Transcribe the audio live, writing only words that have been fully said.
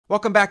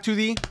Welcome back to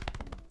the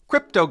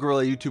Crypto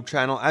Gorilla YouTube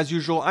channel. As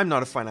usual, I'm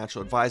not a financial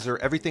advisor.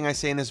 Everything I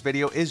say in this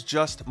video is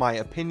just my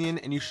opinion,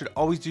 and you should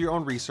always do your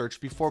own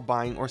research before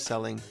buying or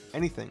selling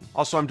anything.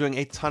 Also, I'm doing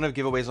a ton of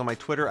giveaways on my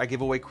Twitter. I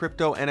give away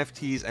crypto,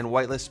 NFTs, and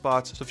whitelist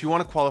spots. So if you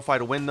want to qualify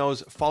to win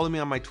those, follow me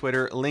on my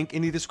Twitter, link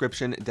in the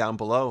description down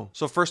below.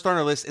 So first on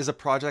our list is a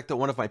project that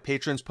one of my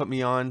patrons put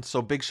me on.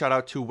 So big shout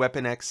out to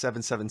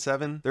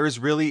WeaponX777. There is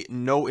really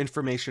no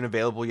information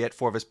available yet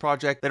for this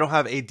project. They don't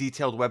have a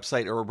detailed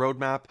website or a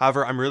roadmap.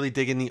 However, I'm really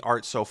digging the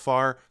art so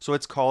far. So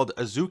it's called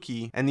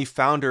Azuki, and the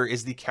founder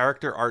is the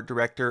character art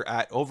director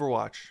at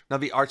Overwatch. Now,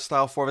 the art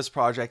style for this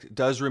project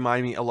does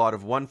remind me a lot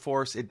of One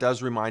Force. It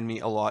does remind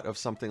me a lot of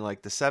something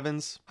like the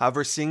Sevens.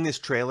 However, seeing this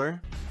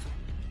trailer,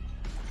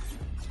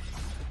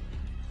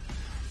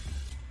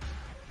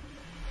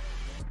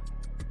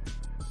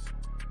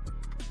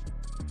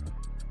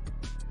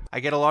 I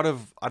get a lot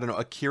of, I don't know,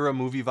 Akira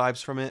movie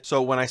vibes from it.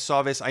 So when I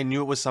saw this, I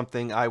knew it was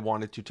something I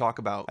wanted to talk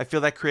about. I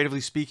feel that creatively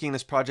speaking,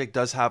 this project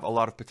does have a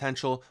lot of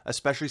potential,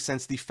 especially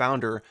since the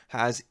founder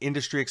has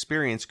industry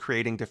experience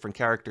creating different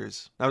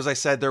characters. Now, as I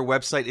said, their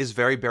website is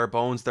very bare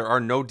bones. There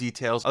are no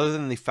details other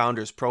than the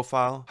founder's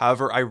profile.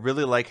 However, I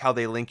really like how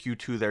they link you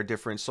to their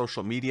different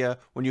social media.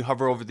 When you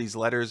hover over these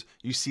letters,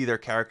 you see their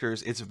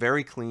characters. It's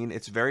very clean.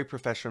 It's very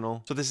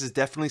professional. So this is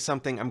definitely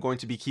something I'm going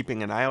to be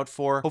keeping an eye out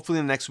for. Hopefully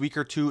in the next week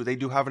or two, they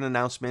do have an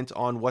announcement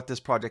on what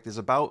this project is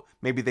about.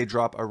 Maybe they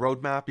drop a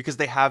roadmap, because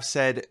they have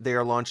said they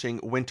are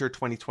launching winter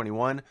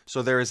 2021.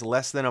 So there is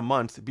less than a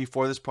month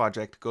before this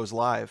project goes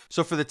live.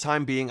 So for the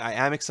time being, I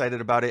am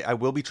excited about it. I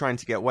will be trying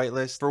to get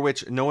whitelist, for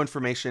which no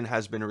information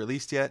has been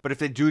released yet. But if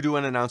they do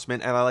an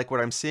announcement and I like what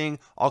I'm seeing,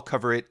 I'll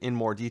cover it in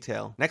more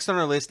detail. Next on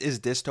our list is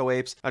Dysto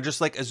Apez. Now, just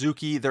like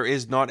Azuki, there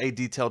is not a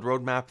detailed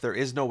roadmap. There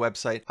is no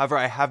website. However,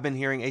 I have been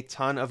hearing a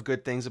ton of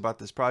good things about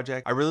this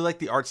project. I really like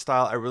the art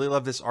style. I really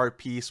love this art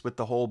piece with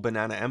the whole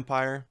banana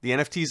empire. The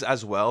NFTs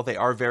as well, they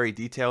are very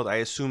detailed. I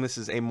assume this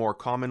is a more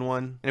common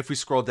one. And if we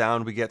scroll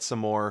down, we get some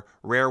more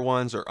rare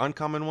ones or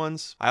uncommon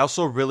ones. I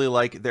also really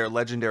like their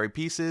legendary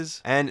pieces,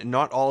 and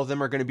not all of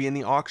them are going to be in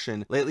the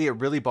auction. Lately, it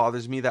really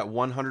bothers me that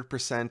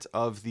 100%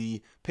 of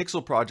the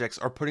pixel projects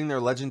are putting their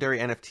legendary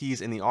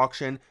NFTs in the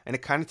auction, and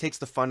it kind of takes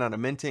the fun out of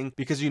minting,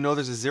 because you know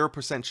there's a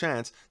 0%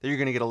 chance that you're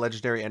going to get a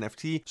legendary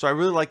NFT. So I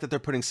really like that they're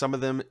putting some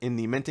of them in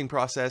the minting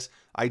process.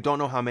 I don't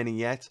know how many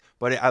yet,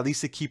 but at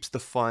least it keeps the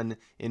fun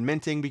in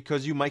minting,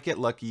 because you might get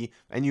lucky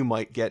and you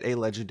might get a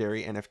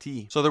legendary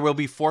NFT. So there will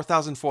be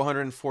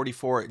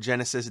 4,444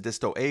 Genesis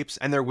Dysto Apes,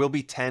 and there will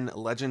be 10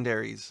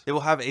 legendaries. They will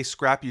have a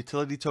scrap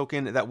utility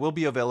token that will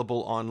be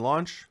available on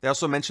launch. They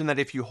also mentioned that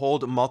if you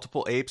hold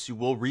multiple apes, you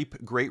will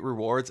reap great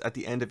rewards at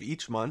the end of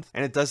each month.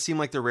 And it does seem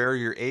like the rarer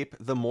your ape,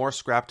 the more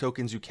scrap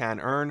tokens you can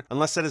earn,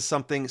 unless that is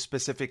something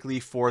specifically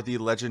for the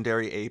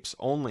legendary apes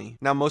only.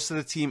 Now, most of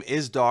the team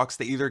is docs.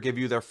 They either give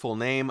you their full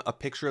name, a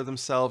picture of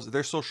themselves,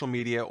 their social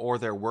media, or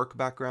their work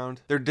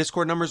background. Their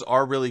Discord numbers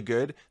are really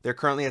good. They're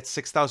currently at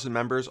 6,000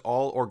 members,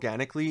 all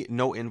organically,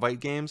 no invite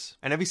games.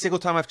 And every single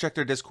time I've checked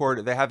their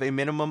Discord, they have a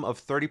minimum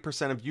of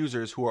 30% of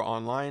users who are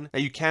online. Now,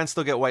 you can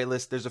still get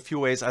whitelist. There's a few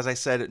ways. As I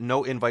said,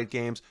 no invite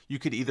games. You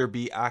could either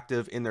be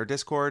active in their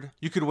Discord,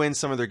 you could win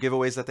some of their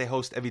giveaways that they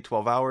host every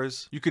 12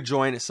 hours, you could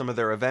join some of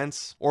their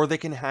events, or they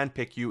can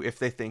handpick you if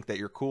they think that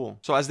you're cool.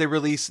 So as they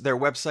release their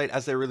website,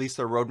 as they release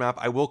their roadmap,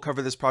 I will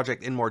cover this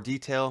project in more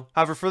detail.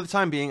 However, for the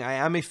time being, I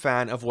am a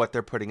fan of what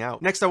they're putting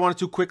out. Next, I wanted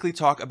to quickly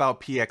talk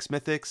about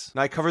pxMythics.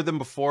 Now, I covered them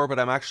before, but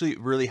I'm actually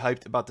really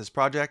hyped about this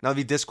project. Now,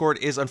 the Discord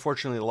is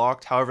unfortunately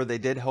locked. However, they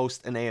did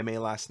host an AMA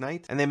last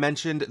night, and they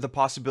mentioned the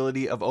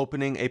possibility of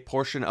opening a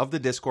portion of the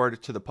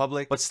Discord to the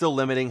public, but still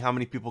limiting how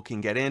many people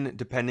can get in,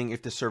 depending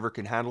if the server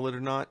can handle it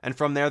or not. And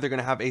from there, they're going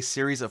to have a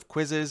series of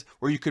quizzes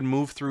where you can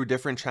move through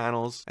different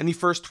channels, and the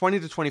first 20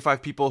 to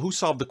 25 people who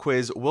solve the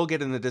quiz will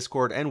get in the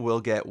Discord and will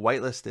get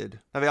whitelisted.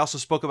 Now, they also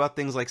spoke about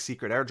things like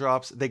secret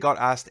airdrops. They got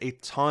asked a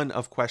ton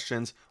of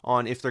questions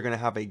on if they're going to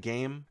have a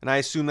game, and I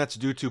assume that's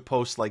due to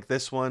posts like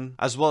this one,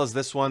 as well as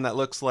this one that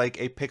looks like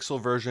a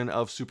pixel version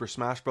of Super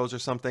Smash Bros. Or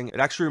something. It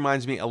actually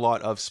reminds me a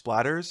lot of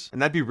Splatters,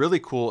 and that'd be really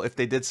cool if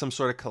they did some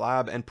sort of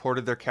collab and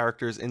ported their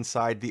characters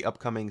inside the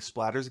upcoming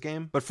Splatters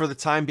game. But for the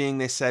time being,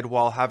 they said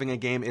while having a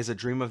game is a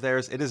dream of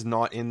theirs, it is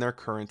not in their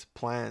current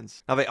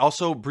plans. Now, they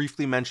also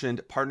briefly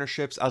mentioned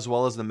partnerships as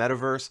well as the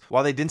metaverse.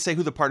 While they didn't say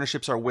who the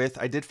partnerships are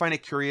with, I did find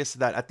it curious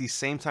that at the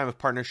same time of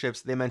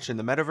partnerships, they mentioned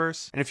the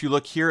metaverse. And if you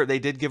look here, they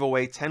did give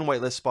away 10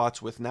 whitelist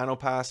spots with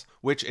NanoPass,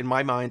 which in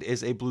my mind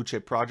is a blue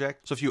chip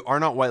project. So if you are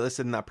not whitelisted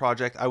in that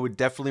project, I would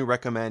definitely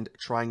recommend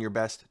trying your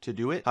best to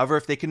do it. However,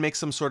 if they can make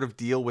some sort of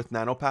deal with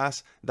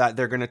NanoPass that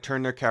they're going to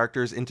turn their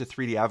characters into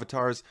 3D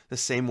avatars the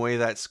same way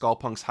that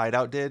Skullpunk's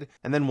Hideout did,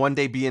 and then one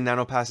day be in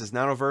NanoPass's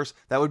Nanoverse,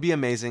 that would be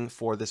amazing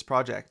for this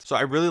project. So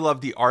I really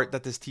love the art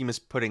that this team is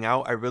putting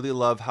out. I really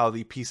love how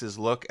the pieces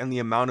look and the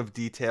amount of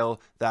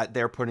detail that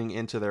they're putting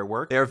into their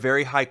work. They are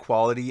very high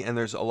quality, and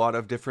there's a lot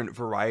of different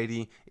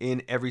variety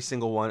in every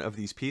single one of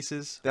these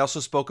pieces. They also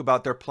spoke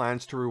about their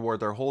plans to reward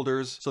their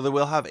holders. So they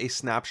will have a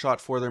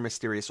snapshot for their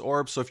mysterious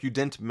orb. So if you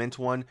didn't mint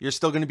one, you're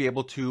still going to be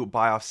able to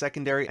buy off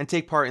secondary and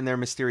take part in their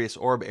mysterious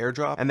orb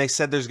airdrop. And they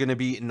said there's going to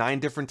be 9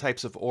 different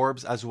types of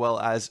orbs, as well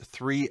as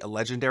 3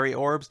 legendary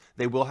orbs.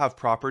 They will have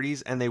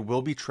properties and they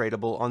will be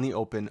tradable on the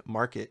open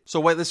market.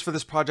 So whitelist for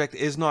this project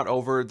is not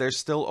over. There's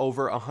still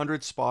over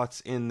 100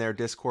 spots in their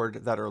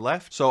Discord that are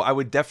left. So I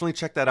would definitely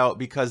check that out,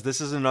 because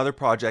this is another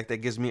project that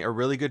gives me a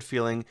really good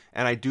feeling,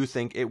 and I do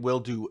think it will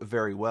do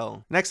very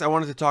well. Next, I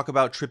wanted to talk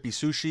about Trippy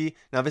Sushi.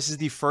 Now, this is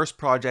the first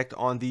project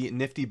on the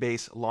Nifty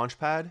Base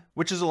Launchpad,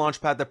 which is a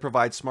launchpad that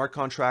provides smart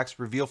contracts,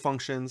 reveal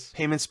functions,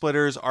 payment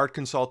splitters, art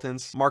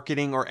consultants,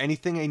 marketing, or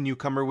anything a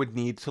newcomer would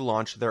need to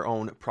launch their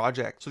own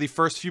project. So the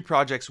first few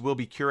projects will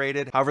be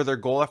curated. However, their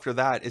goal after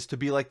that is to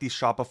be like the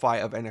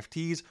Shopify of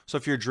NFTs. So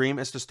if your dream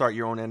is to start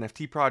your own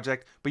NFT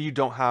project, but you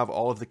don't have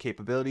all of the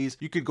capabilities,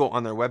 you could go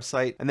on their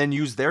website and then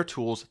use their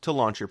tools to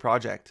launch your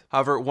project.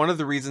 However, one of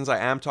the reasons I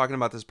am talking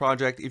about this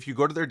project, if you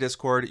go to their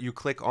Discord, you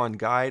click on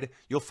guide,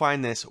 you'll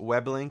find this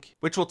web link,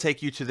 which will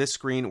take you to this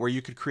screen where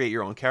you could create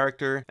your own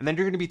character. And then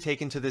you're going to be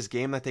taken to this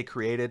game that they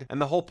created.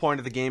 And the whole point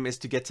of the game is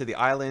to get to the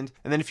island.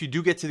 And then if you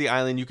do get to the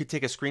island, you could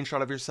take a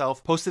screenshot of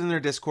yourself, post it in their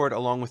Discord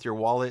along with your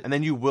wallet, and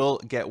then you will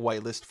get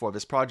whitelist for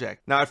this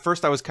project. Now, at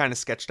first I was kind of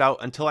sketched out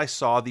until I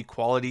saw the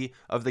quality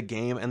of the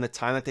game and the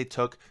time that they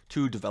took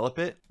to develop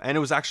it. And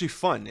it was actually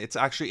fun. It's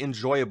actually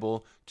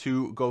enjoyable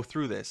to go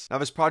through this. Now,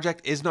 this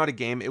project is not a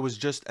game, it was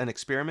just an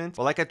experiment.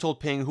 But like I told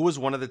Ping, who was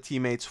one of the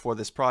teammates for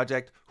this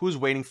project, who's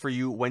waiting for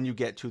you when you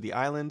get to the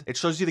island, it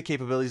shows you the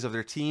capabilities of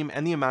their team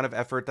and the amount of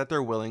effort that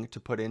they're willing to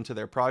put into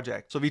their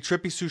project. So the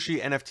Trippy Sushi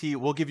NFT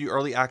will give you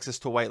early access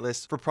to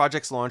whitelist for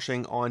projects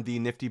launching on the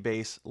Nifty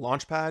Base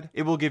Launchpad.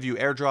 It will give you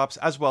airdrops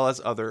as well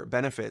as other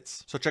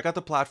benefits. So check out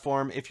the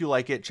platform. If you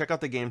like it, check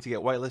out the game to get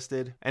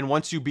whitelisted. And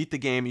once you beat the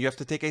game, you have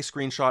to take a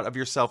screenshot of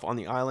yourself on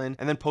the island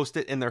and then post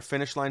it in their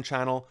finish line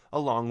channel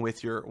along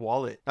with your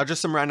wallet. Now,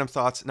 just some random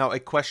thoughts. Now, a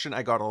question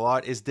I got a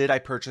lot is, did I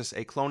purchase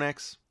a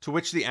CloneX? To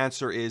which the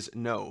answer is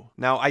no.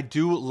 Now, I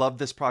do love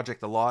this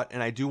project a lot,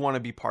 and I do want to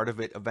be part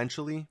of it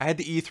eventually. I had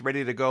the ETH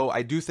ready to go.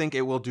 I do think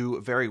it will do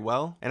very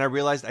well, and I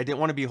realized I didn't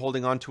want to be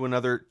holding on to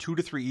another 2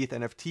 to 3 ETH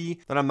NFT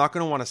that I'm not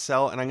going to want to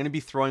sell, and I'm going to be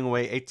throwing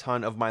away a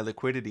ton of my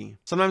liquidity.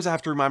 Sometimes I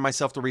have to remind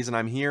myself the reason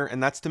I'm here,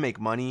 and that's to make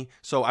money.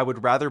 So I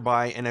would rather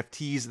buy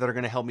NFTs that are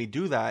going to help me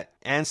do that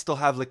and still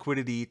have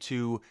liquidity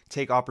to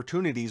take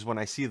opportunities when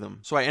I see them.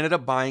 So I ended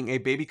up buying a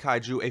baby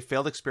kaiju, a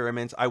failed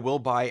experiment. I will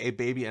buy a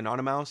baby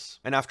anonymous,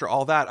 and after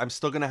all that, I'm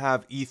still going to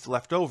have ETH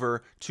left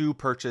over to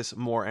purchase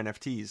more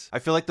NFTs. I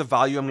feel like the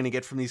value I'm going to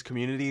get from these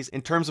communities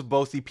in terms of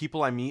both the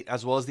people I meet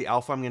as well as the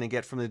alpha I'm going to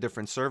get from the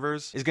different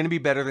servers is going to be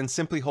better than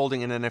simply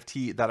holding an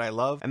NFT that I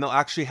love, and they'll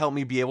actually help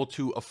me be able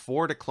to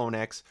afford a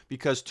CloneX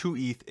because 2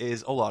 ETH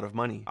is a lot of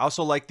money. I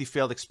also like the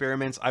failed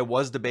experiments. I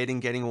was debating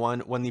getting one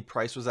when the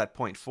price was at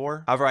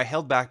 0.4. However, I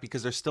held back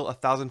because there's still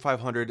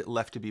 1,500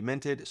 left to be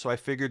minted, so I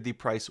figured the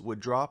price would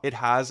drop. It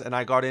has, and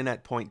I got in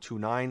at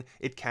 0.29.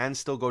 It can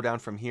still go down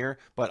from here,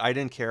 but I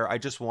didn't care. I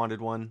just wanted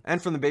one.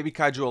 And from the baby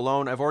kaiju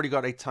alone, I've already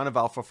got a ton of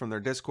alpha from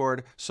their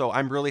Discord, so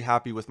I'm really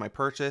happy with my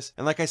purchase.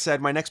 And like I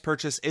said, my next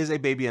purchase is a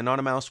baby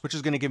anonymous, which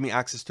is going to give me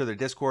access to their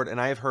Discord,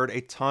 and I have heard a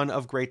ton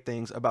of great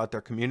things about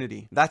their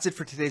community. That's it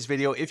for today's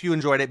video. If you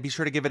enjoyed it, be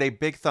sure to give it a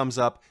big thumbs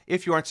up.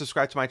 If you aren't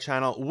subscribed to my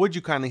channel, would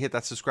you kindly hit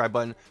that subscribe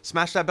button,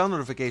 smash that bell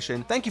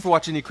notification. Thank you for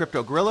watching the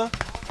Crypto Gorilla.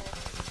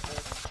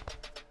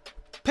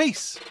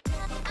 Peace.